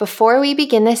Before we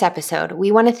begin this episode,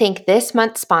 we want to thank this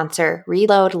month's sponsor,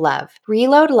 Reload Love.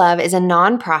 Reload Love is a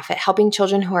nonprofit helping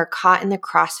children who are caught in the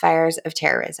crossfires of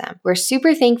terrorism. We're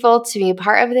super thankful to be a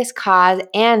part of this cause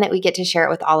and that we get to share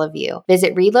it with all of you.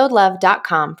 Visit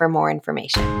reloadlove.com for more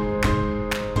information.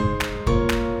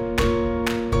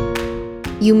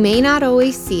 You may not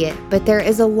always see it, but there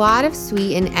is a lot of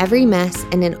sweet in every mess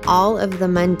and in all of the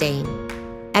mundane.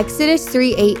 Exodus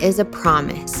 3:8 is a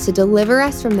promise to deliver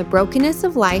us from the brokenness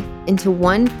of life into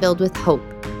one filled with hope.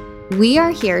 We are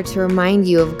here to remind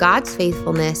you of God's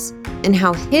faithfulness and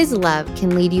how His love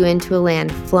can lead you into a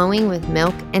land flowing with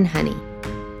milk and honey.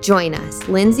 Join us,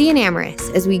 Lindsay and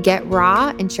Amaris, as we get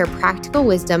raw and share practical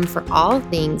wisdom for all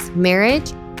things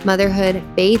marriage, motherhood,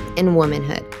 faith, and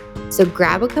womanhood. So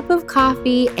grab a cup of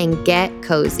coffee and get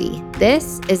cozy.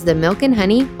 This is the Milk and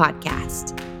Honey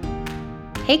Podcast.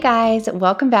 Hey guys,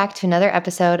 welcome back to another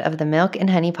episode of the Milk and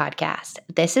Honey Podcast.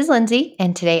 This is Lindsay,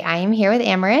 and today I am here with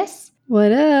Amaris.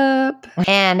 What up?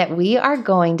 And we are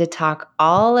going to talk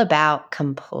all about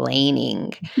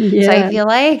complaining. Yeah. So I feel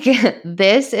like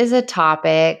this is a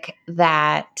topic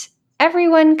that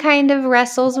everyone kind of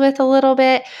wrestles with a little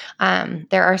bit.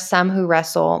 There are some who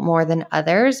wrestle more than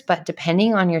others, but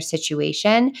depending on your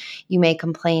situation, you may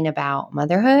complain about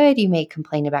motherhood, you may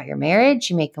complain about your marriage,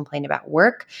 you may complain about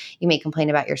work, you may complain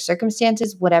about your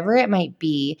circumstances, whatever it might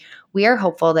be. We are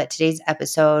hopeful that today's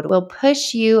episode will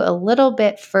push you a little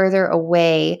bit further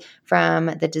away from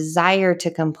the desire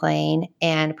to complain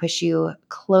and push you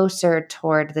closer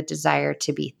toward the desire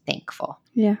to be thankful.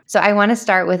 Yeah. So I want to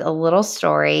start with a little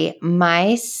story.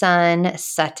 My son,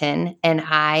 Sutton, and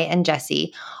I and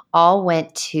Jesse all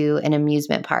went to an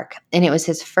amusement park. And it was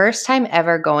his first time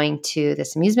ever going to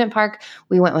this amusement park.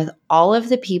 We went with all of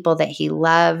the people that he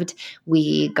loved.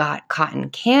 We got cotton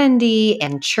candy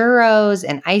and churros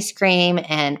and ice cream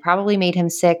and probably made him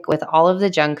sick with all of the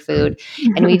junk food.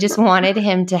 And we just wanted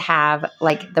him to have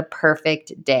like the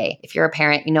perfect day. If you're a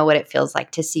parent, you know what it feels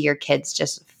like to see your kids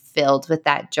just filled with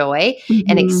that joy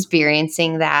and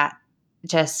experiencing that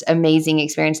just amazing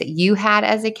experience that you had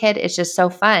as a kid. It's just so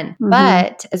fun.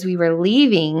 But as we were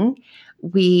leaving,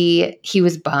 he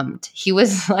was bummed. He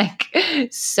was like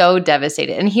so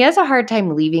devastated. And he has a hard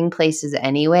time leaving places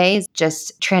anyways.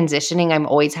 Just transitioning, I'm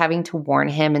always having to warn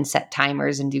him and set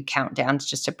timers and do countdowns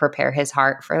just to prepare his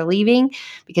heart for leaving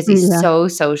because he's so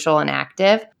social and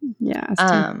active. Yeah.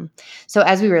 So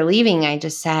as we were leaving, I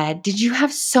just said, "Did you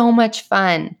have so much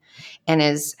fun?" And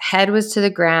his head was to the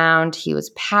ground. He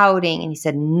was pouting and he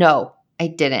said, "No, I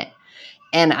didn't."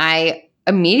 And I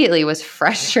immediately was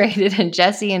frustrated. And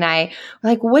Jesse and I were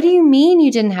like, "What do you mean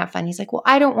you didn't have fun?" He's like, "Well,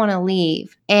 I don't want to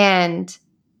leave." And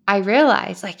I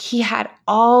realized like he had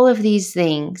all of these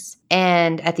things.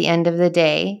 And at the end of the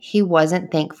day, he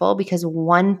wasn't thankful because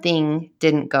one thing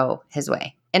didn't go his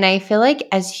way. And I feel like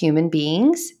as human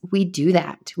beings, we do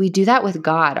that. We do that with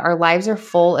God. Our lives are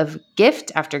full of gift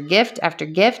after gift after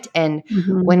gift. And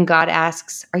when God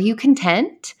asks, "Are you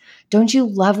content? Don't you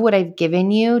love what I've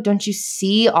given you? Don't you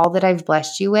see all that I've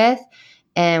blessed you with?"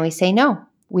 And we say, "No,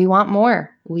 we want more.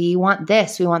 We want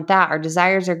this. We want that. Our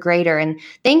desires are greater. And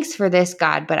thanks for this,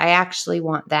 God, but I actually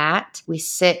want that." We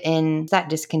sit in that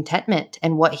discontentment,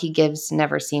 and what He gives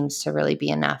never seems to really be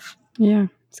enough. Yeah,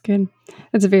 it's good.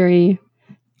 It's very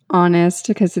honest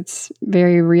because it's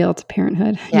very real to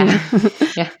parenthood. Yeah.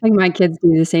 Yeah. Like my kids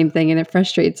do the same thing and it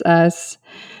frustrates us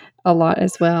a lot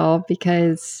as well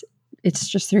because it's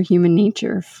just their human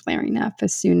nature flaring up.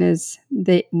 As soon as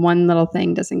one little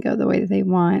thing doesn't go the way that they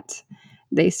want,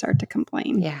 they start to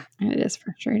complain. Yeah. And it is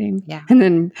frustrating. Yeah. And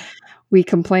then we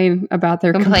complain about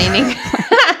their complaining.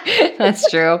 That's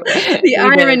true. The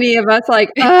irony of us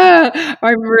like,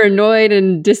 we're annoyed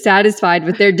and dissatisfied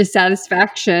with their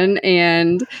dissatisfaction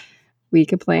and we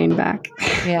complain back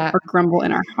or grumble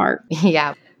in our heart.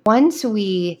 Yeah. Once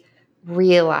we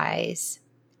realize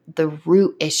the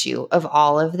root issue of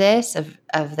all of this,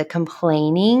 of the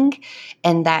complaining,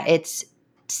 and that it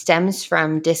stems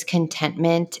from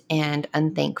discontentment and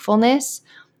unthankfulness,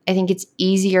 I think it's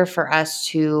easier for us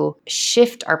to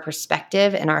shift our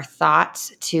perspective and our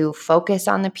thoughts to focus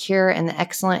on the pure and the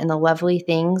excellent and the lovely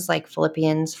things like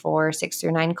Philippians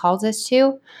 4:6-9 calls us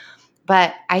to.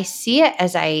 But I see it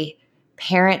as I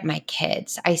parent my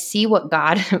kids. I see what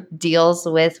God deals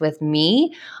with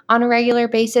me on a regular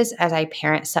basis as I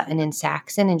parent Sutton and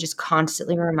Saxon and just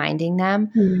constantly reminding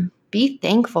them, be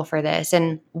thankful for this.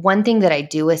 And one thing that I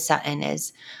do with Sutton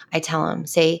is I tell him,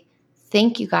 say,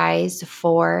 thank you guys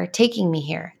for taking me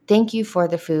here. Thank you for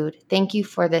the food. Thank you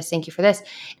for this. Thank you for this.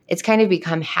 It's kind of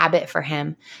become habit for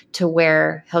him to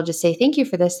where he'll just say, thank you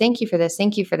for this. Thank you for this.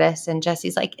 Thank you for this. And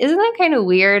Jesse's like, isn't that kind of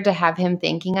weird to have him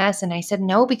thanking us? And I said,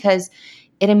 no, because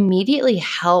it immediately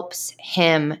helps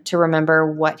him to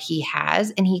remember what he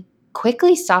has. And he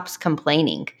quickly stops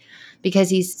complaining because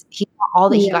he got all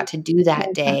that he Yeah, got to do I that like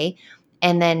that. day.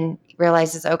 And then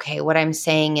realizes, okay, what I'm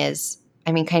saying is,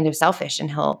 kind of selfish, and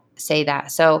he'll say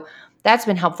that. So that's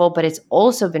been helpful, but it's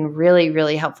also been really,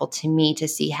 really helpful to me to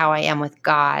see how I am with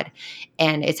God.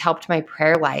 And it's helped my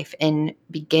prayer life in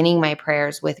beginning my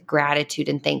prayers with gratitude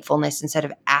and thankfulness instead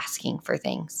of asking for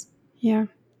things. Yeah.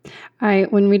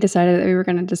 When we decided that we were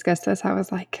going to discuss this, I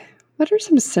was like, what are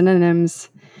some synonyms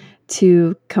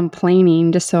to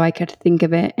complaining, just so I could think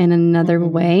of it in another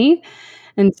Mhm. way?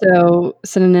 And so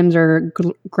synonyms are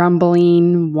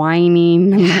grumbling,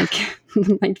 whining. I'm Yeah. like,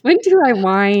 like, when do I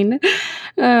whine?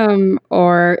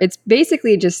 Or it's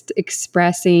basically just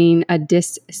expressing a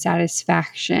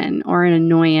dissatisfaction or an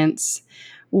annoyance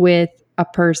with a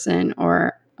person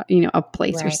or, a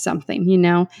place or Right. something,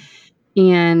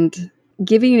 and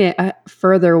giving it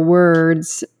further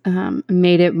words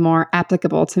made it more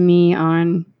applicable to me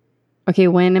on, okay,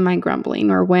 when am I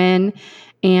grumbling or when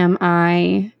am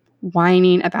I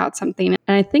whining about something?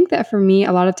 And I think that for me,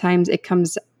 a lot of times it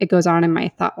goes on in my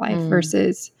thought life Mm,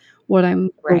 versus what I'm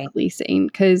right. vocally saying.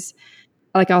 Because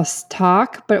like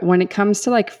talk, but when it comes to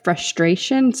like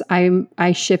frustrations,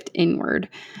 I shift inward.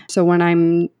 So when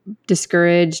I'm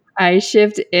discouraged, I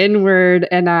shift inward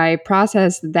and I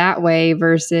process that way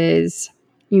versus,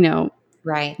 you know,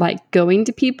 Right. like going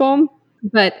to people.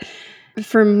 But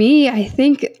for me, I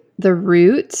think the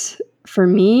root for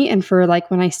me and for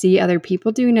like when I see other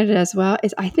people doing it as well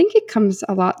is I think it comes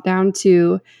a lot down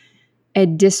to a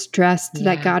distrust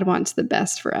that Yeah. God wants the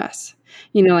best for us.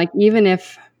 Like even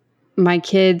if my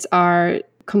kids are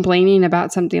complaining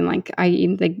about something like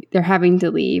they're having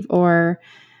to leave or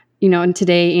and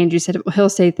today Andrew said he'll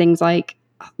say things like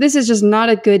this is just not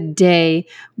a good day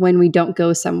when we don't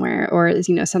go somewhere or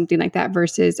something like that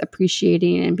versus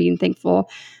appreciating and being thankful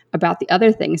about the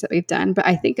other things that we've done. But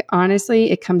I think honestly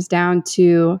it comes down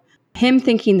to him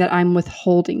thinking that I'm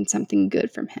withholding something good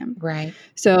from him. Right.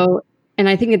 So, and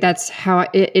I think that that's how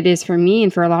it is for me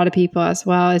and for a lot of people as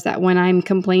well, is that when I'm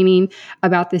complaining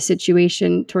about the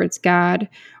situation towards God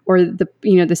or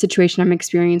the situation I'm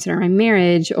experiencing or my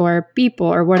marriage or people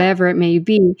or whatever it may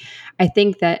be, I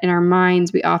think that in our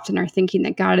minds, we often are thinking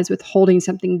that God is withholding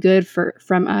something good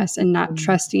from us and not Mm,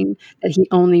 trusting that he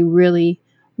only really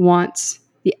wants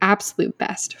the absolute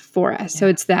best for us. So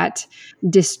yeah. it's that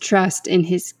distrust in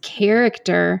his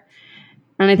character,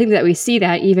 and I think that we see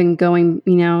that even going,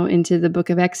 into the book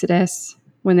of Exodus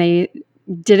when they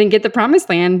didn't get the promised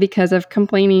land because of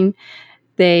complaining.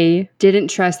 They didn't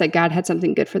trust that God had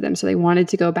something good for them. So they wanted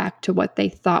to go back to what they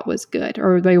thought was good,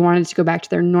 or they wanted to go back to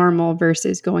their normal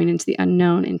versus going into the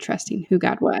unknown and trusting who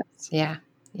God was. Yeah.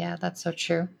 Yeah. That's so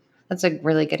true. That's a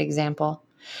really good example.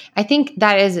 I think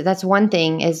that's one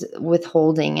thing is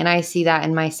withholding. And I see that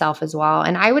in myself as well.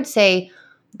 And I would say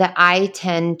that I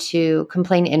tend to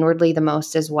complain inwardly the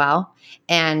most as well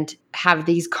and have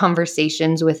these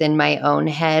conversations within my own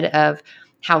head of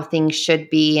how things should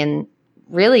be and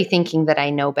really thinking that I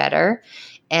know better.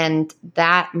 And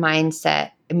that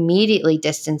mindset immediately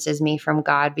distances me from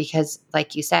God because,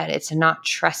 like you said, it's not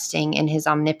trusting in his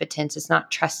omnipotence. It's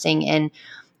not trusting in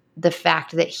the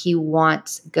fact that he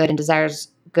wants good and desires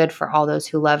good for all those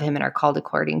who love him and are called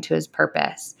according to his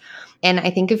purpose. And I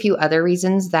think a few other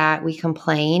reasons that we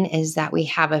complain is that we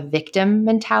have a victim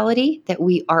mentality, that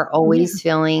we are Yeah. always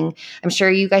feeling. I'm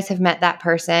sure you guys have met that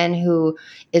person who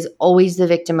is always the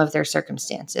victim of their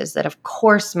circumstances, that of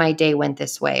course my day went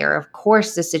this way, or of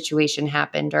course this situation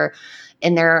happened,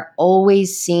 and they're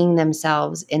always seeing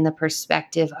themselves in the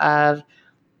perspective of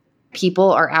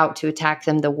people are out to attack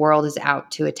them. The world is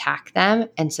out to attack them.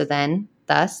 And so then,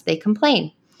 thus, they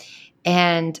complain.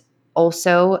 And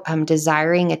also,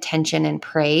 desiring attention and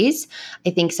praise.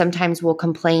 I think sometimes we'll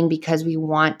complain because we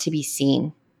want to be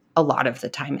seen a lot of the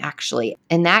time, actually.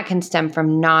 And that can stem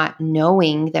from not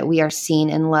knowing that we are seen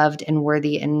and loved and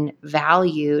worthy and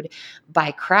valued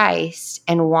by Christ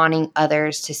and wanting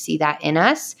others to see that in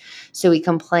us. So we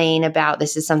complain about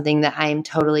this is something that I am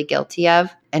totally guilty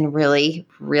of and really,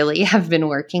 really have been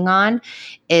working on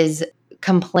is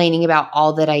complaining about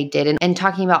all that I did and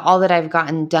talking about all that I've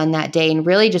gotten done that day and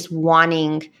really just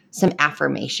wanting some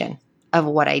affirmation of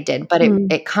what I did. But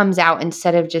Mm. it comes out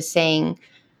instead of just saying,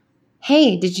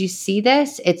 hey, did you see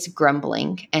this? It's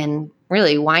grumbling and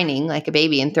really whining like a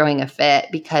baby and throwing a fit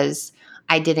because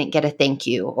I didn't get a thank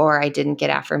you or I didn't get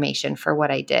affirmation for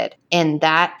what I did. And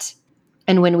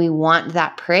when we want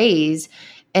that praise,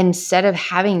 instead of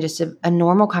having just a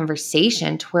normal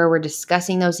conversation to where we're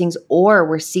discussing those things or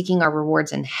we're seeking our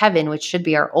rewards in heaven, which should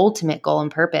be our ultimate goal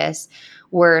and purpose,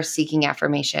 we're seeking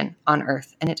affirmation on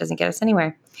earth and it doesn't get us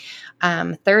anywhere.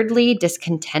 Thirdly,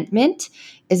 discontentment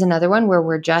is another one where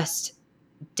we're just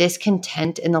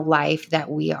discontent in the life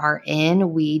that we are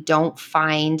in. We don't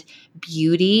find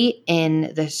beauty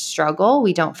in the struggle.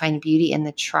 We don't find beauty in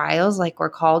the trials like we're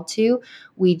called to.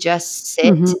 We just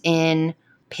sit Mhm. in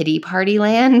pity party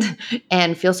land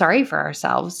and feel sorry for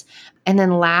ourselves. And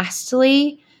then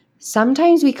lastly,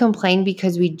 sometimes we complain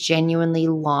because we genuinely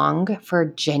long for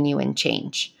genuine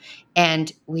change.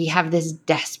 And we have this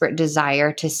desperate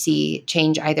desire to see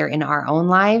change either in our own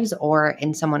lives or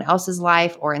in someone else's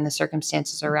life or in the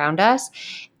circumstances around us.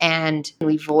 And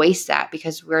we voice that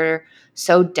because we're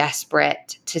so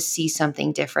desperate to see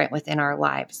something different within our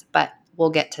lives. But we'll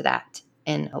get to that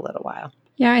in a little while.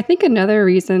 Yeah, I think another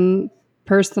reason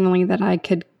personally that I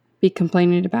could be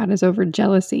complaining about is over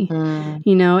jealousy.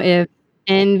 Mm, If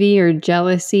envy or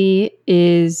jealousy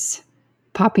is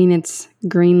popping its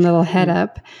green little head mhm.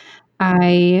 up,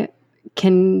 I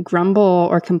can grumble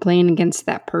or complain against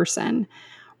that person.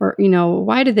 Or,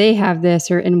 why do they have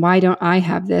this and why don't I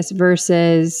have this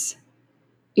versus,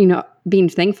 being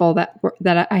thankful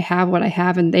that I have what I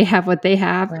have and they have what they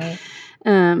have. Right.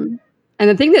 Um, and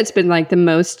the thing that's been like the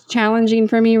most challenging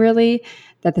for me, really,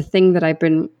 that the thing that I've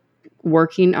been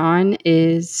working on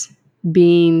is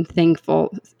being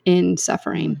thankful in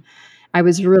suffering. Mm, I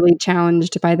was really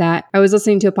challenged by that. I was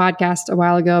listening to a podcast a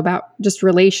while ago about just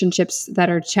relationships that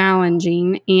are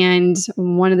challenging. And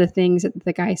one of the things that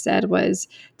the guy said was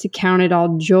to count it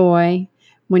all joy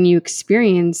when you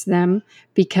experience them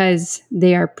because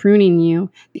they are pruning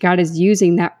you. God is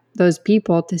using those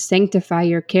people to sanctify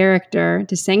your character,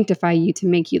 to sanctify you, to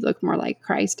make you look more like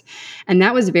Christ. And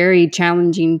that was very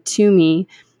challenging to me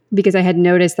because I had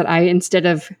noticed that instead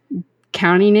of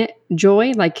counting it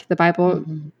joy, like the Bible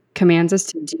mhm. commands us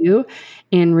to do,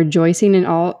 and rejoicing in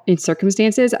all in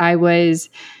circumstances, I was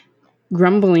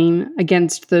grumbling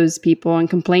against those people and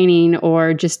complaining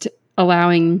or just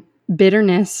allowing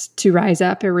bitterness to rise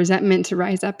up or resentment to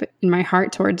rise up in my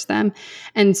heart towards them.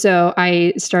 And so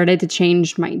I started to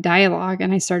change my dialogue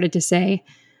and I started to say,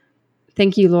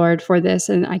 thank you, Lord, for this.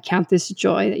 And I count this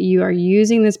joy that you are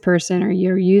using this person or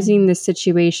you're using Mhm. this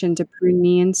situation to prune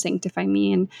me and sanctify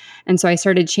me. And so I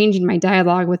started changing my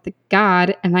dialogue with the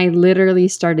God, and I literally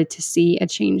started to see a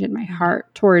change in my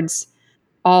heart towards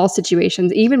all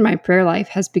situations. Even my prayer life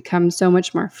has become so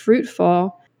much more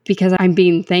fruitful because I'm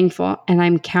being thankful and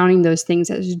I'm counting those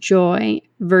things as joy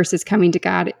versus coming to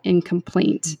God in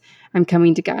complaint. I'm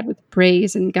coming to God with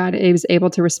praise, and God is able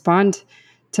to respond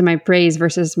to my praise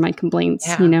versus my complaints,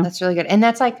 Yeah, that's really good. And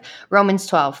that's like Romans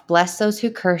 12. Bless those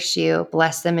who curse you,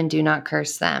 bless them and do not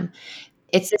curse them.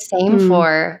 It's the same Mm,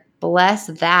 for bless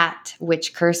that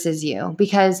which curses you.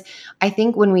 Because I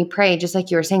think when we pray, just like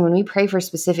you were saying, when we pray for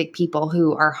specific people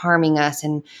who are harming us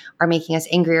and are making us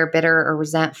angry or bitter or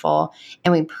resentful,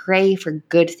 and we pray for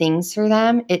good things for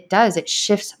them, it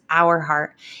shifts our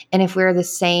heart. And if we're the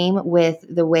same with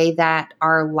the way that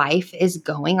our life is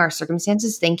going, our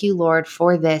circumstances, thank you, Lord,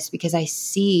 for this, because I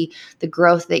see the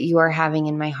growth that you are having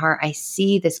in my heart. I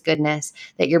see this goodness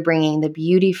that you're bringing, the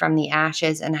beauty from the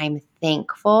ashes, and I'm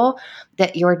thankful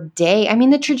that your day, I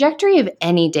mean, the trajectory of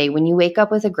any day, when you wake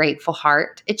up with a grateful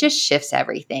heart, it just shifts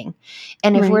everything.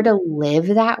 And if we're right. to live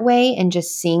that way and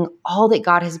just seeing all that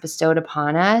God has bestowed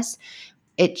upon us,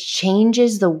 it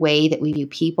changes the way that we view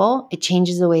people. It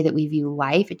changes the way that we view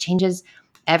life. It changes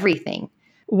everything.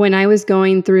 When I was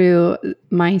going through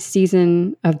my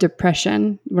season of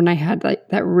depression, when I had like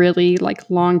that really like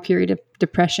long period of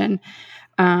depression,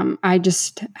 I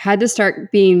just had to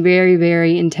start being very,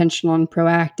 very intentional and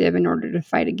proactive in order to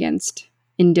fight against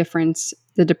indifference,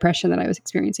 the depression that I was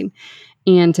experiencing,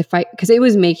 and to fight because it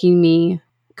was making me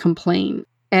complain.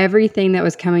 Everything that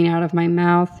was coming out of my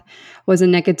mouth was a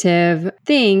negative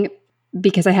thing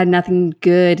because I had nothing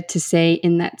good to say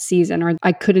in that season, or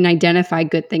I couldn't identify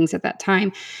good things at that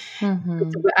time.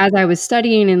 Mm-hmm. As I was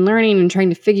studying and learning and trying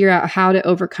to figure out how to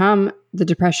overcome the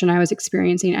depression I was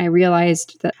experiencing, I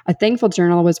realized that a thankful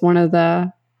journal was one of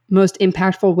the most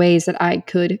impactful ways that I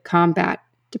could combat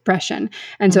depression.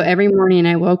 And so every morning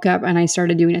I woke up and I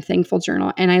started doing a thankful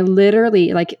journal. And I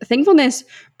literally, like, thankfulness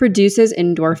produces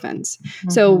endorphins.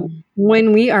 So Mm-hmm.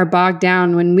 when we are bogged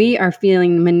down, when we are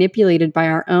feeling manipulated by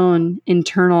our own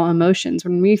internal emotions,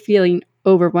 when we're feeling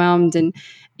overwhelmed and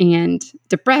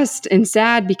depressed and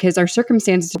sad because our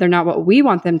circumstances, they're not what we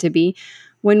want them to be,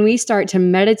 when we start to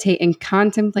meditate and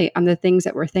contemplate on the things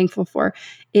that we're thankful for,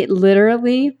 it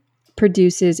literally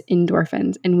produces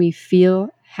endorphins and we feel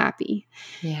happy.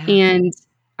 Yeah. And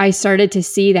I started to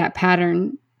see that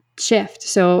pattern shift.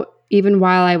 So even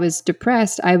while I was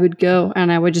depressed, I would go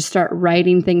and I would just start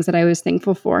writing things that I was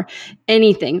thankful for.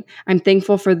 Anything. I'm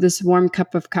thankful for this warm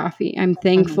cup of coffee. I'm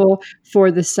thankful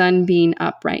for the sun being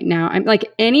up right now. I'm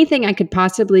like anything I could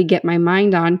possibly get my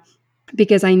mind on,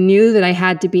 because I knew that I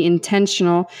had to be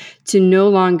intentional to no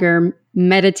longer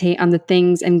meditate on the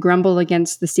things and grumble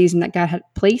against the season that God had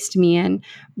placed me in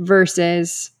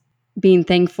versus being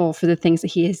thankful for the things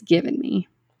that He has given me.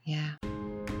 Yeah.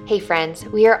 Hey friends,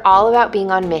 we are all about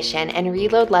being on mission, and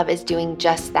Reload Love is doing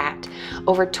just that.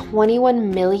 Over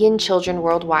 21 million children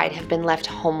worldwide have been left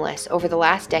homeless over the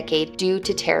last decade due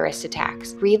to terrorist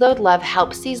attacks. Reload Love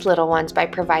helps these little ones by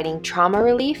providing trauma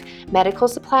relief, medical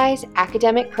supplies,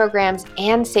 academic programs,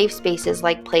 and safe spaces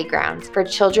like playgrounds for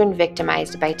children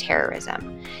victimized by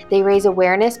terrorism. They raise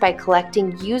awareness by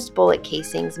collecting used bullet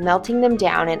casings, melting them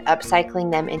down, and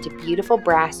upcycling them into beautiful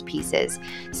brass pieces,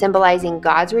 symbolizing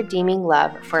God's redeeming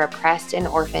love for oppressed and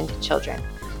orphaned children.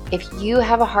 If you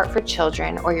have a heart for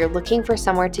children, or you're looking for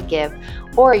somewhere to give,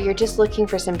 or you're just looking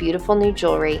for some beautiful new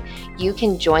jewelry, you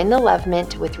can join the Love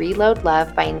Mint with Reload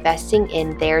Love by investing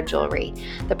in their jewelry.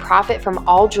 The profit from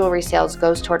all jewelry sales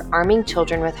goes toward arming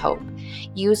children with hope.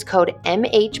 Use code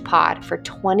MHPOD for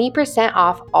 20%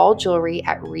 off all jewelry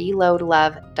at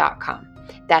reloadlove.com.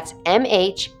 That's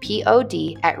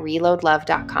MHPOD at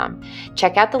reloadlove.com.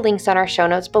 Check out the links on our show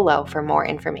notes below for more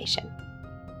information.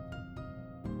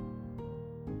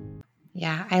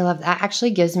 Yeah, I love that.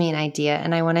 Actually gives me an idea,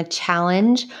 and I want to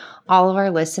challenge all of our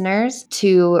listeners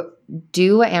to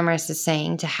do what Amaris is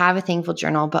saying, to have a thankful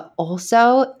journal, but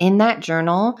also in that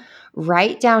journal,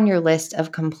 write down your list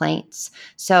of complaints.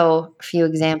 So a few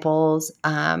examples,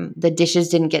 the dishes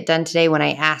didn't get done today when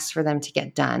I asked for them to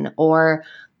get done, or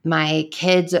my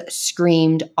kids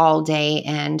screamed all day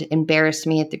and embarrassed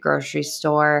me at the grocery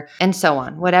store, and so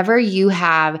on. Whatever you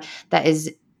have that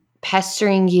is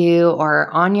pestering you or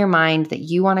on your mind that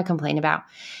you want to complain about.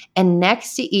 And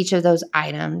next to each of those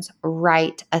items,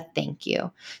 write a thank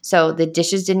you. So the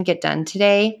dishes didn't get done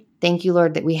today. Thank you,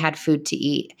 Lord, that we had food to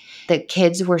eat. The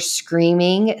kids were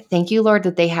screaming. Thank you, Lord,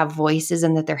 that they have voices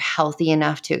and that they're healthy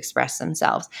enough to express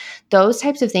themselves. Those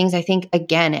types of things, I think,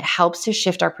 again, it helps to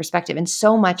shift our perspective. And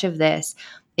so much of this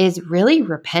is really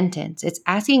repentance. It's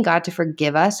asking God to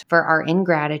forgive us for our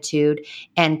ingratitude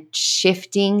and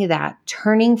shifting that,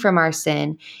 turning from our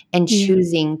sin and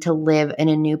choosing to live in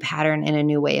a new pattern and a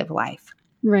new way of life.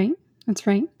 Right. That's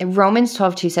right. Romans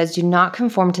 12:2 says, do not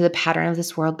conform to the pattern of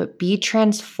this world, but be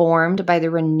transformed by the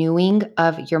renewing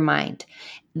of your mind.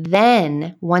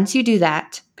 Then, once you do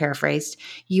that, paraphrased,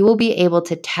 you will be able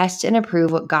to test and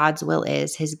approve what God's will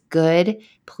is, His good,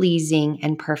 pleasing,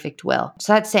 and perfect will.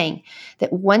 So that's saying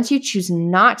that once you choose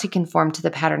not to conform to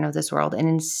the pattern of this world and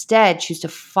instead choose to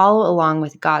follow along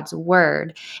with God's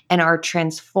word and are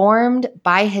transformed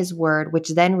by His word, which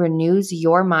then renews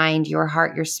your mind, your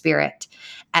heart, your spirit,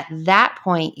 at that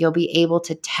point, you'll be able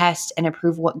to test and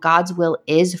approve what God's will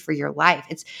is for your life.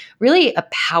 It's really a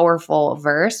powerful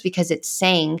verse because it's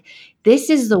saying this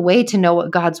is the way to know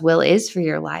what God's will is for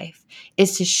your life,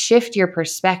 is to shift your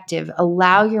perspective,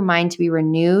 allow your mind to be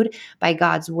renewed by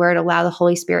God's word, allow the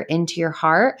Holy Spirit into your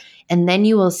heart, and then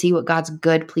you will see what God's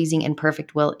good, pleasing, and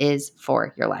perfect will is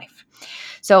for your life.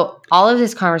 So all of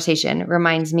this conversation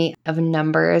reminds me of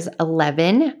Numbers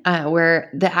 11, where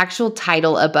the actual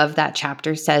title above that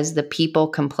chapter says, the people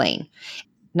complain.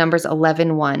 Numbers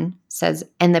 11:1 says,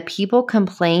 and the people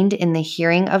complained in the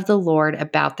hearing of the Lord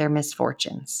about their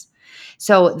misfortunes.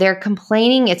 So they're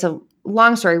complaining. It's a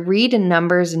long story. Read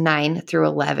Numbers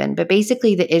 9-11. But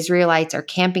basically, the Israelites are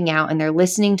camping out and they're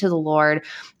listening to the Lord.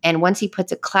 And once He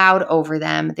puts a cloud over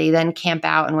them, they then camp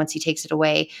out. And once He takes it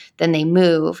away, then they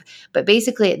move. But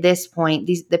basically, at this point,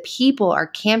 the people are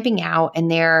camping out and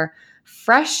they're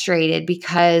frustrated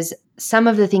because some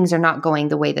of the things are not going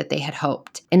the way that they had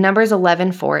hoped. In Numbers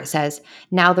 11:4, it says,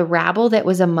 now the rabble that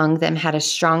was among them had a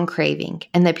strong craving,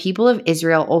 and the people of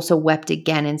Israel also wept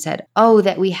again and said, oh,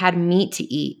 that we had meat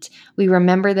to eat. We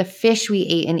remember the fish we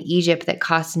ate in Egypt that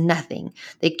cost nothing,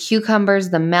 the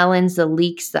cucumbers, the melons, the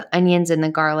leeks, the onions, and the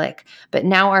garlic. But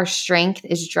now our strength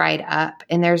is dried up,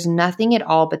 and there's nothing at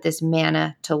all but this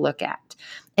manna to look at.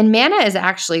 And manna is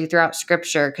actually throughout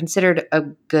Scripture considered a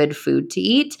good food to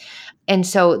eat. And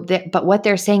so, but what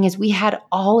they're saying is we had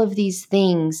all of these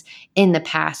things in the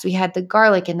past. We had the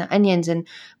garlic and the onions,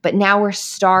 but now we're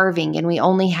starving and we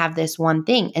only have this one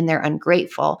thing, and they're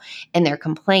ungrateful and they're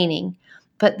complaining.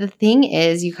 But the thing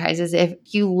is, you guys, is if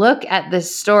you look at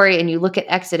this story and you look at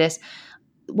Exodus,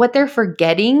 what they're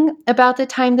forgetting about the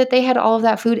time that they had all of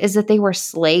that food is that they were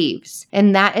slaves.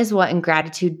 And that is what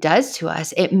ingratitude does to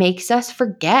us. It makes us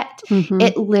forget. Mhm.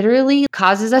 It literally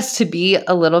causes us to be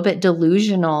a little bit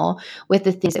delusional with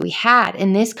the things that we had.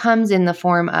 And this comes in the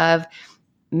form of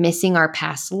missing our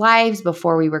past lives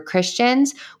before we were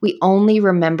Christians. We only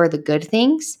remember the good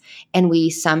things and we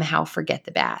somehow forget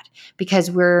the bad because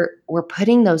we're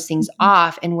putting those things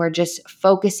off and we're just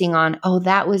focusing on, oh,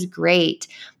 that was great.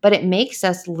 But it makes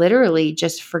us literally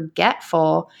just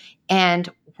forgetful and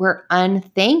we're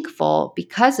unthankful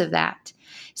because of that.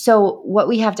 So what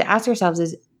we have to ask ourselves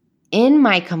is, in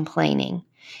my complaining,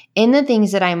 in the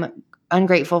things that I'm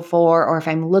ungrateful for, or if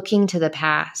I'm looking to the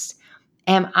past,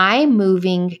 am I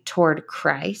moving toward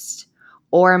Christ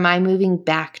or am I moving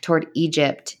back toward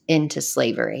Egypt into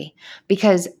slavery?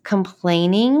 Because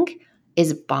complaining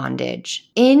is bondage.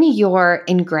 In your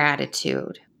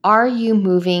ingratitude, are you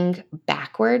moving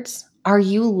backwards? Are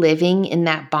you living in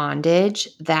that bondage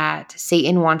that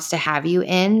Satan wants to have you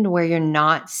in, where you're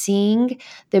not seeing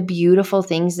the beautiful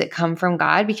things that come from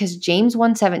God? Because James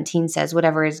 1:17 says,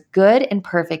 whatever is good and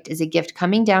perfect is a gift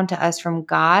coming down to us from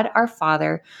God our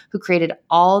Father, who created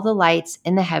all the lights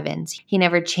in the heavens. He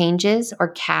never changes or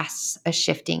casts a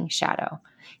shifting shadow.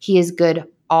 He is good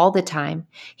all the time.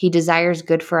 He desires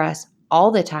good for us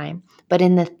all the time. But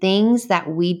in the things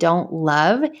that we don't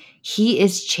love, he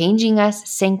is changing us,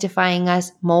 sanctifying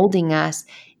us, molding us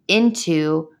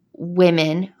into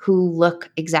women who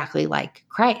look exactly like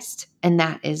Christ. And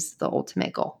that is the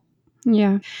ultimate goal.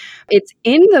 Yeah. It's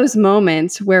in those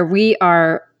moments where we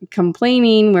are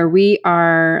complaining, where we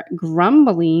are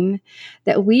grumbling,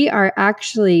 that we are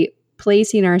actually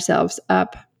placing ourselves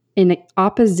up in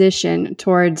opposition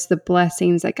towards the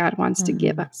blessings that God wants to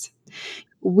give us.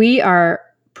 We are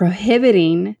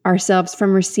prohibiting ourselves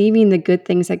from receiving the good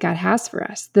things that God has for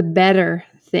us, the better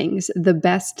things, the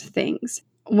best things.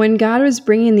 When God was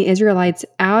bringing the Israelites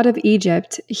out of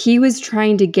Egypt, he was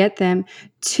trying to get them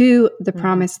to the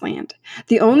promised land.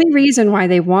 The only reason why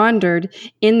they wandered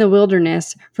in the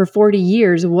wilderness for 40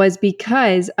 years was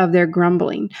because of their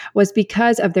grumbling, was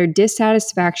because of their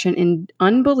dissatisfaction and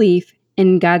unbelief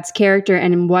in God's character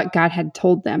and in what God had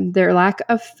told them. Their lack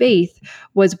of faith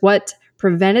was what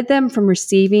prevented them from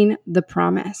receiving the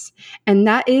promise. And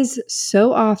that is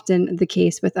so often the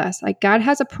case with us. Like, God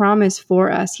has a promise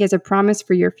for us. He has a promise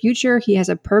for your future. He has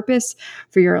a purpose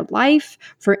for your life,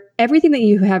 for everything that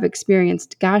you have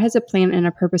experienced. God has a plan and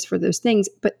a purpose for those things.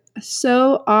 But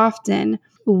so often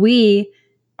we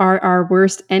are our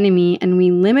worst enemy and we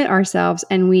limit ourselves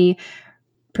and we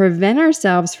prevent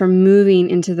ourselves from moving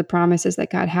into the promises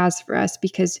that God has for us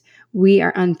because we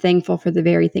are unthankful for the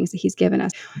very things that he's given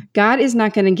us. God is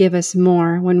not going to give us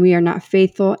more when we are not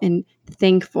faithful and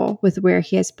thankful with where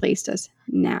he has placed us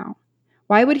now.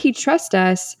 Why would he trust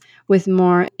us with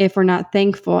more if we're not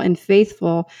thankful and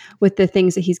faithful with the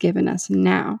things that he's given us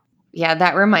now? Yeah,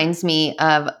 that reminds me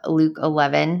of Luke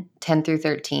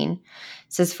 11:10-13. It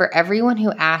says, for everyone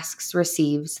who asks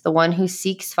receives, the one who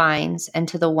seeks finds, and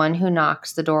to the one who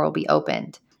knocks, the door will be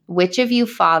opened. Which of you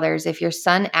fathers, if your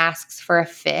son asks for a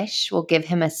fish, will give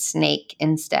him a snake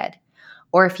instead?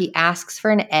 Or if he asks for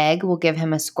an egg, will give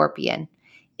him a scorpion?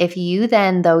 If you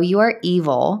then, though you are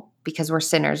evil, because we're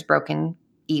sinners, broken,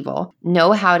 evil,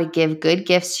 know how to give good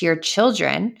gifts to your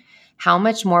children, how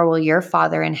much more will your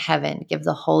Father in heaven give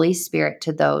the Holy Spirit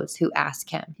to those who ask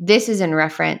him? This is in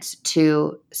reference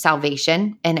to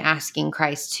salvation and asking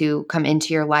Christ to come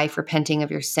into your life, repenting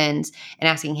of your sins, and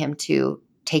asking him to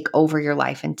take over your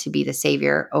life and to be the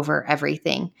Savior over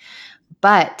everything.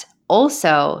 But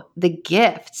also the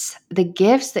gifts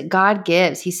that God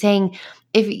gives. He's saying,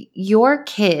 if your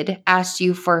kid asked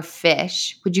you for a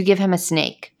fish, would you give him a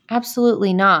snake?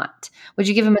 Absolutely not. Would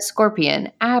you give him a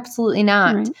scorpion? Absolutely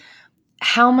not. Right.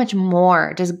 How much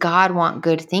more does God want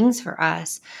good things for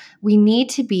us? We need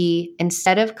to be,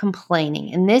 instead of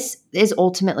complaining, and this is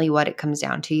ultimately what it comes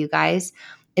down to, you guys,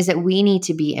 is that we need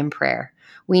to be in prayer.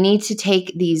 We need to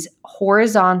take these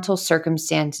horizontal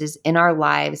circumstances in our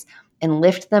lives and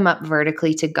lift them up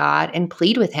vertically to God and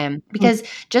plead with him. Because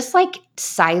just like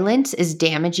silence is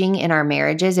damaging in our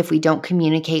marriages if we don't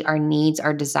communicate our needs,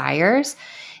 our desires,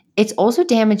 it's also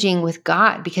damaging with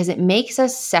God because it makes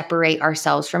us separate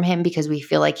ourselves from him because we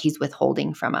feel like he's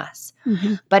withholding from us.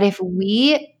 Mm-hmm. But if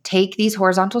we take these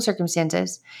horizontal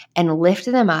circumstances and lift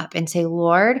them up and say,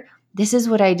 Lord, this is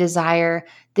what I desire.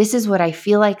 This is what I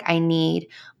feel like I need,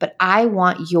 but I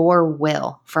want your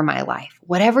will for my life.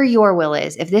 Whatever your will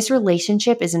is, if this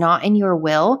relationship is not in your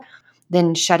will,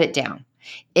 then shut it down.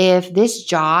 If this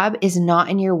job is not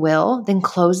in your will, then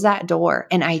close that door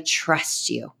and I trust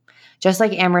you. Just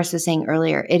like Amaris was saying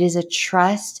earlier, it is a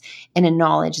trust and a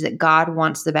knowledge that God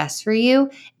wants the best for you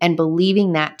and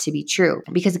believing that to be true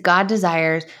because God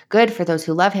desires good for those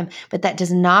who love him, but that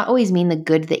does not always mean the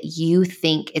good that you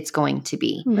think it's going to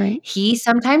be. Right. He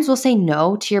sometimes will say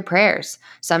no to your prayers.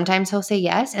 Sometimes he'll say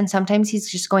yes, and sometimes he's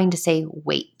just going to say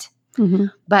wait. Mm-hmm.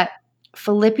 But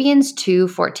Philippians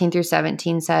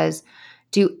 2:14-17 says,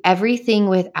 do everything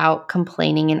without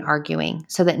complaining and arguing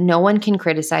so that no one can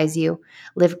criticize you.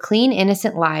 Live clean,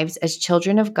 innocent lives as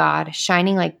children of God,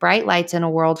 shining like bright lights in a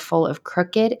world full of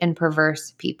crooked and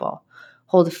perverse people.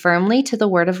 Hold firmly to the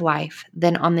word of life.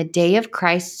 Then on the day of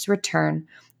Christ's return,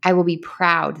 I will be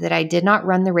proud that I did not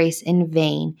run the race in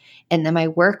vain and that my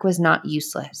work was not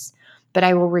useless. But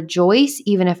I will rejoice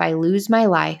even if I lose my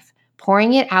life,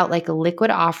 pouring it out like a liquid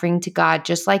offering to God,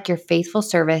 just like your faithful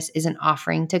service is an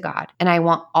offering to God. And I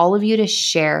want all of you to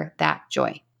share that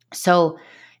joy. So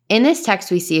in this text,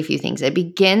 we see a few things. It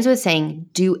begins with saying,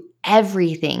 do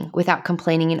everything without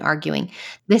complaining and arguing.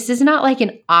 This is not like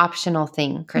an optional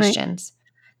thing, Christians.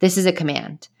 Right. This is a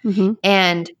command. Mm-hmm.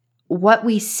 And what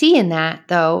we see in that,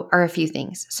 though, are a few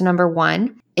things. So number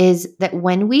one is that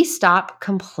when we stop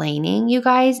complaining, you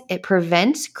guys, it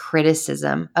prevents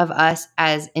criticism of us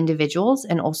as individuals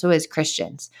and also as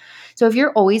Christians. So if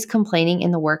you're always complaining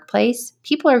in the workplace,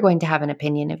 people are going to have an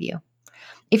opinion of you.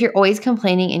 If you're always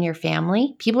complaining in your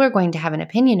family, people are going to have an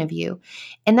opinion of you.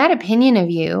 And that opinion of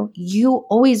you, you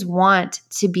always want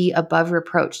to be above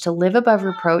reproach, to live above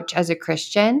reproach as a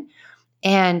Christian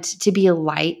and to be a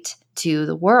light to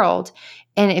the world.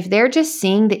 And if they're just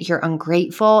seeing that you're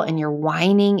ungrateful and you're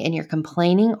whining and you're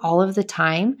complaining all of the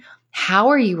time, how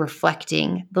are you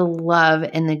reflecting the love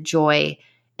and the joy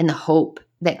and the hope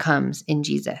that comes in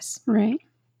Jesus? Right.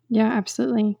 Yeah,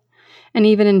 absolutely. And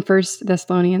even in 1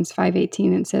 Thessalonians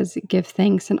 5:18, it says, give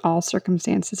thanks in all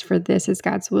circumstances, for this is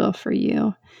God's will for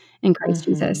you in Christ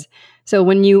Jesus. So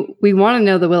when we want to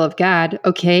know the will of God,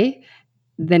 okay,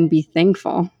 then be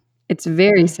thankful. It's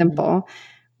very simple.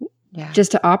 Yeah.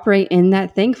 Just to operate in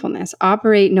that thankfulness,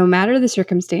 operate no matter the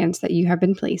circumstance that you have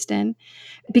been placed in.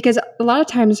 Because a lot of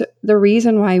times the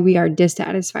reason why we are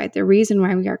dissatisfied, the reason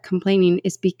why we are complaining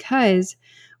is because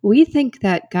we think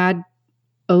that God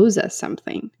owes us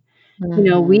something.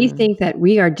 We think that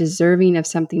we are deserving of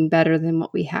something better than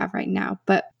what we have right now.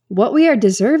 But what we are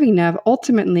deserving of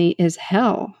ultimately is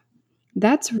hell.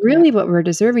 That's really what we're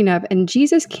deserving of. And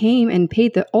Jesus came and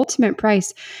paid the ultimate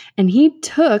price. And he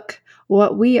took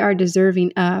what we are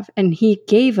deserving of and he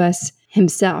gave us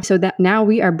himself so that now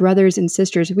we are brothers and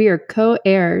sisters. We are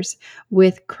co-heirs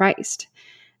with Christ.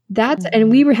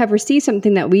 And we have received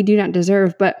something that we do not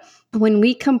deserve. But when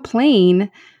we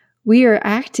complain, we are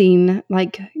acting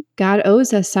like God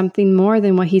owes us something more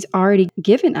than what he's already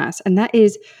given us. And that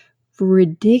is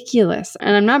ridiculous.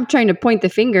 And I'm not trying to point the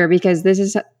finger because this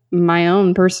is my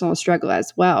own personal struggle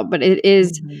as well. But it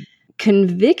is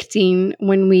convicting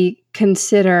when we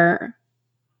consider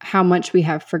how much we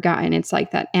have forgotten. It's like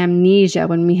that amnesia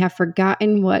when we have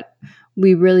forgotten what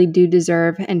we really do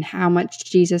deserve and how much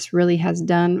Jesus really has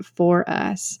done for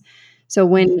us. So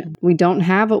when we don't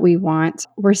have what we want,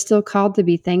 we're still called to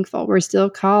be thankful. We're still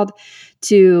called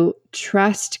to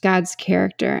trust God's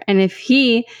character. And if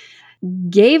he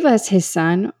gave us his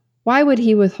son, why would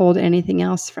he withhold anything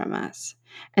else from us?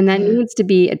 And that needs to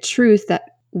be a truth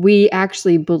that we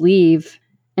actually believe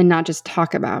and not just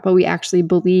talk about, but we actually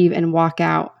believe and walk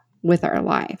out with our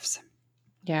lives.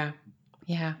 Yeah.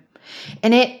 Yeah.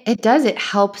 And it does, it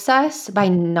helps us by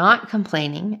not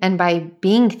complaining and by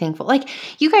being thankful. Like,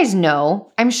 you guys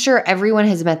know, I'm sure everyone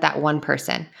has met that one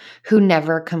person who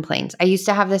never complains. I used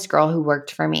to have this girl who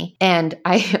worked for me, and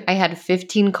I had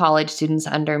 15 college students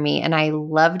under me, and I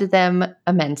loved them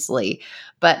immensely.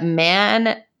 But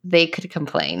man, they could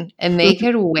complain and they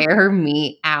could wear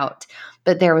me out.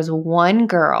 But there was one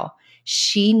girl,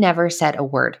 she never said a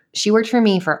word. She worked for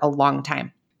me for a long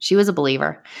time. She was a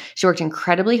believer. She worked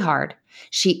incredibly hard.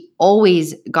 She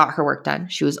always got her work done.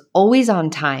 She was always on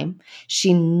time.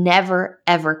 She never,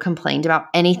 ever complained about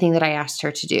anything that I asked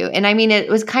her to do. And I mean, it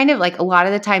was kind of like a lot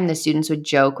of the time the students would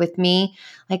joke with me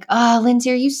like, oh,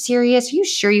 Lindsay, are you serious? Are you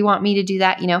sure you want me to do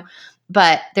that?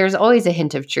 But there's always a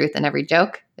hint of truth in every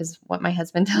joke is what my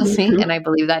husband tells me. And I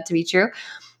believe that to be true.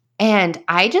 And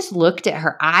I just looked at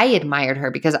her. I admired her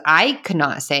because I could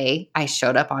not say I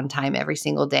showed up on time every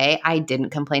single day. I didn't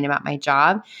complain about my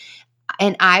job.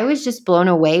 And I was just blown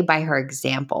away by her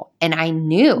example. And I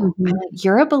knew, I'm like,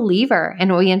 you're a believer.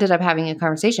 And we ended up having a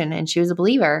conversation and she was a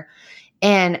believer.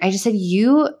 And I just said,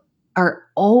 you are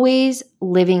always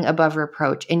living above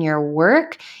reproach in your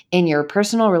work, in your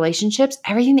personal relationships,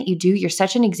 everything that you do. You're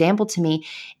such an example to me.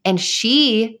 And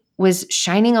she was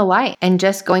shining a light. And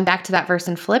just going back to that verse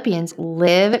in Philippians,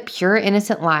 live pure,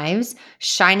 innocent lives,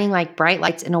 shining like bright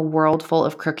lights in a world full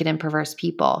of crooked and perverse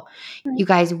people. You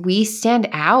guys, we stand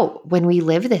out when we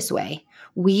live this way.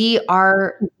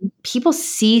 People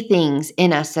see things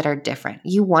in us that are different.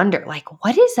 You wonder, like,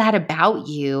 what is that about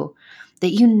you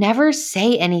that you never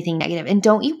say anything negative? And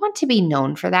don't you want to be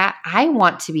known for that? I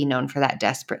want to be known for that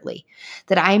desperately,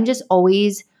 that I'm just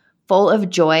always full of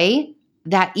joy,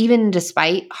 that even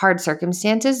despite hard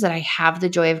circumstances, that I have the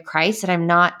joy of Christ, that I'm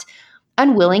not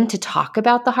unwilling to talk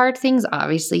about the hard things.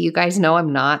 Obviously, you guys know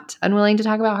I'm not unwilling to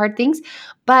talk about hard things,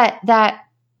 but that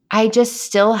I just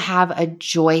still have a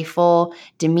joyful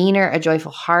demeanor, a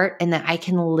joyful heart, and that I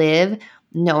can live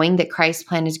knowing that Christ's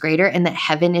plan is greater and that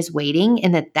heaven is waiting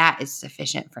and that that is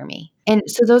sufficient for me. And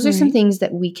so those are some things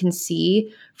that we can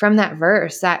see from that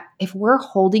verse, that if we're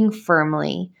holding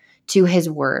firmly to his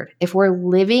word, if we're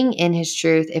living in his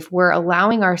truth, if we're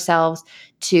allowing ourselves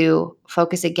to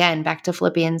focus again back to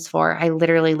Philippians 4, I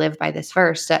literally live by this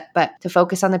verse, but to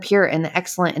focus on the pure and the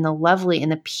excellent and the lovely,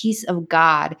 and the peace of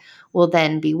God will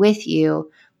then be with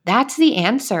you. That's the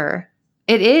answer.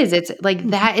 It is. It's like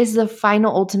that is the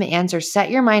final ultimate answer.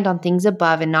 Set your mind on things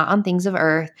above and not on things of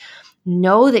earth.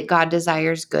 Know that God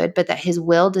desires good, but that his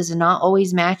will does not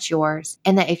always match yours.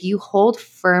 And that if you hold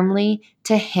firmly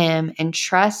to him and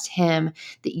trust him,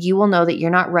 that you will know that you're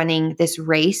not running this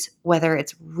race, whether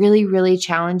it's really, really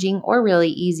challenging or really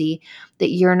easy,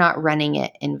 that you're not running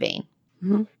it in vain.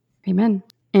 Mm-hmm. Amen.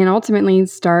 And ultimately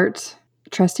start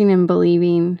trusting and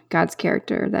believing God's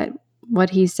character, that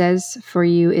what he says for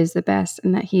you is the best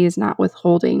and that he is not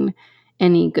withholding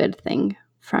any good thing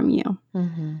from you.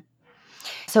 Mm-hmm.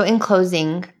 So in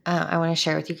closing, I want to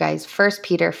share with you guys 1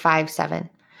 Peter 5:7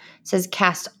 says,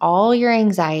 cast all your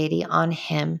anxiety on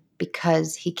him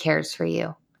because he cares for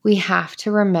you. We have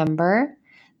to remember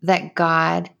that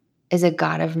God is a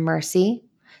God of mercy,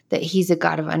 that he's a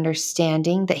God of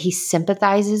understanding, that he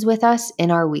sympathizes with us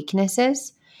in our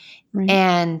weaknesses. Right.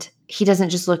 And he doesn't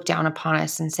just look down upon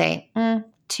us and say,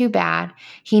 too bad.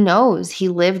 He knows, he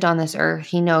lived on this earth.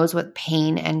 He knows what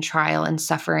pain and trial and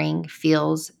suffering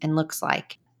feels and looks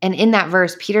like. And in that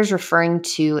verse, Peter's referring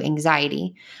to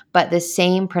anxiety, but the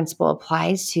same principle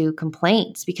applies to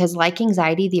complaints, because like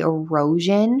anxiety, the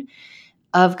erosion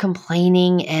of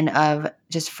complaining and of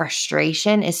just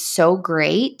frustration is so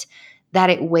great that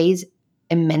it weighs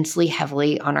immensely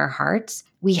heavily on our hearts.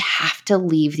 We have to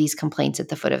leave these complaints at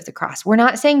the foot of the cross. We're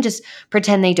not saying just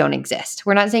pretend they don't exist.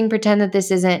 We're not saying pretend that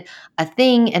this isn't a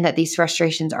thing and that these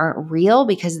frustrations aren't real,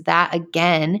 because that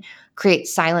again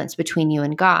creates silence between you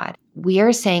and God. We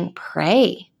are saying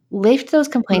pray, lift those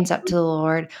complaints up to the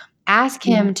Lord. Ask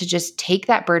him to just take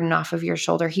that burden off of your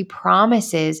shoulder. He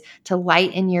promises to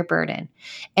lighten your burden.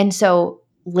 And so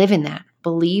live in that,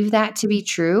 believe that to be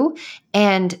true,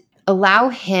 and allow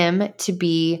him to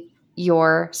be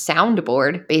your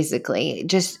soundboard, basically.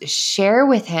 Just share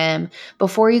with him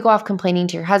before you go off complaining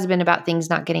to your husband about things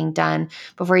not getting done,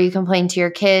 before you complain to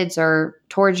your kids or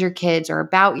towards your kids or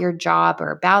about your job or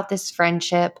about this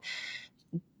friendship.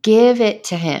 Give it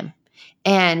to him.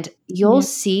 And you'll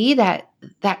see that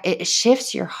it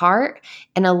shifts your heart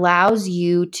and allows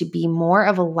you to be more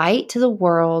of a light to the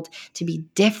world, to be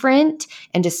different,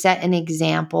 and to set an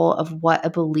example of what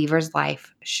a believer's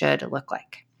life should look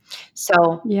like.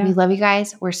 So we love you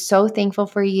guys. We're so thankful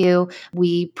for you.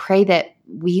 We pray that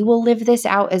we will live this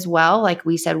out as well. Like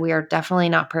we said, we are definitely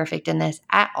not perfect in this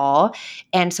at all.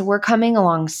 And so we're coming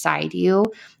alongside you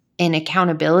in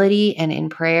accountability and in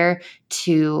prayer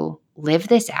to live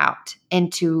this out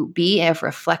and to be a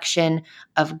reflection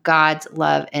of God's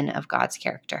love and of God's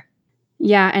character.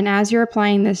 Yeah. And as you're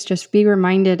applying this, just be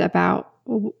reminded about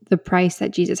the price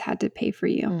that Jesus had to pay for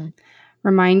you.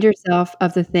 Remind yourself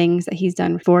of the things that he's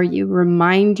done for you.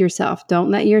 Remind yourself,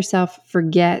 don't let yourself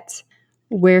forget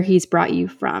where he's brought you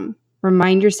from.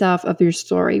 Remind yourself of your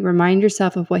story. Remind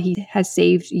yourself of what he has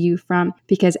saved you from,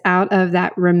 because out of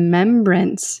that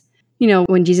remembrance,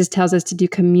 when Jesus tells us to do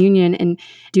communion and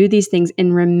do these things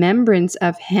in remembrance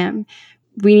of him,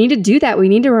 we need to do that. We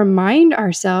need to remind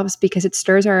ourselves, because it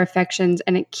stirs our affections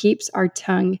and it keeps our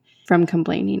tongue from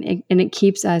complaining, and it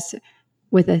keeps us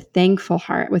with a thankful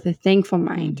heart, with a thankful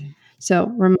mind. So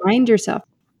remind yourself.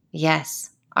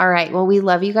 Yes. All right. Well, we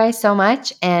love you guys so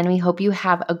much, and we hope you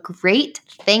have a great,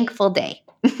 thankful day.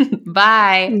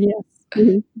 Bye.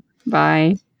 Yes.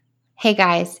 Bye. Hey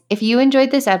guys, if you enjoyed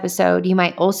this episode, you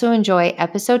might also enjoy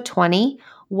episode 20,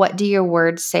 What Do Your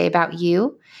Words Say About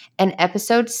You? and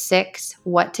episode 6,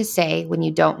 What to Say When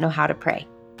You Don't Know How to Pray.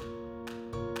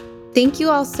 Thank you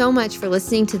all so much for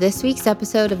listening to this week's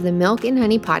episode of the Milk and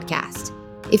Honey Podcast.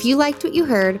 If you liked what you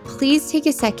heard, please take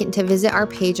a second to visit our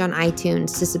page on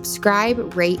iTunes to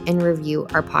subscribe, rate, and review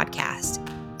our podcast.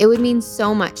 It would mean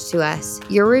so much to us.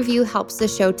 Your review helps the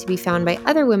show to be found by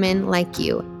other women like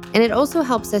you, and it also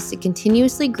helps us to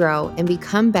continuously grow and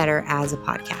become better as a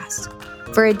podcast.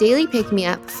 For a daily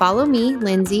pick-me-up, follow me,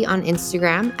 Lindsay, on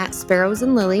Instagram at Sparrows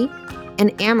and Lily,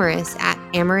 and Amorous at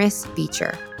Amorous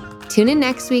Beecher. Tune in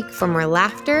next week for more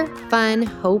laughter, fun,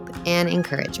 hope, and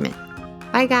encouragement.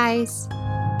 Bye, guys.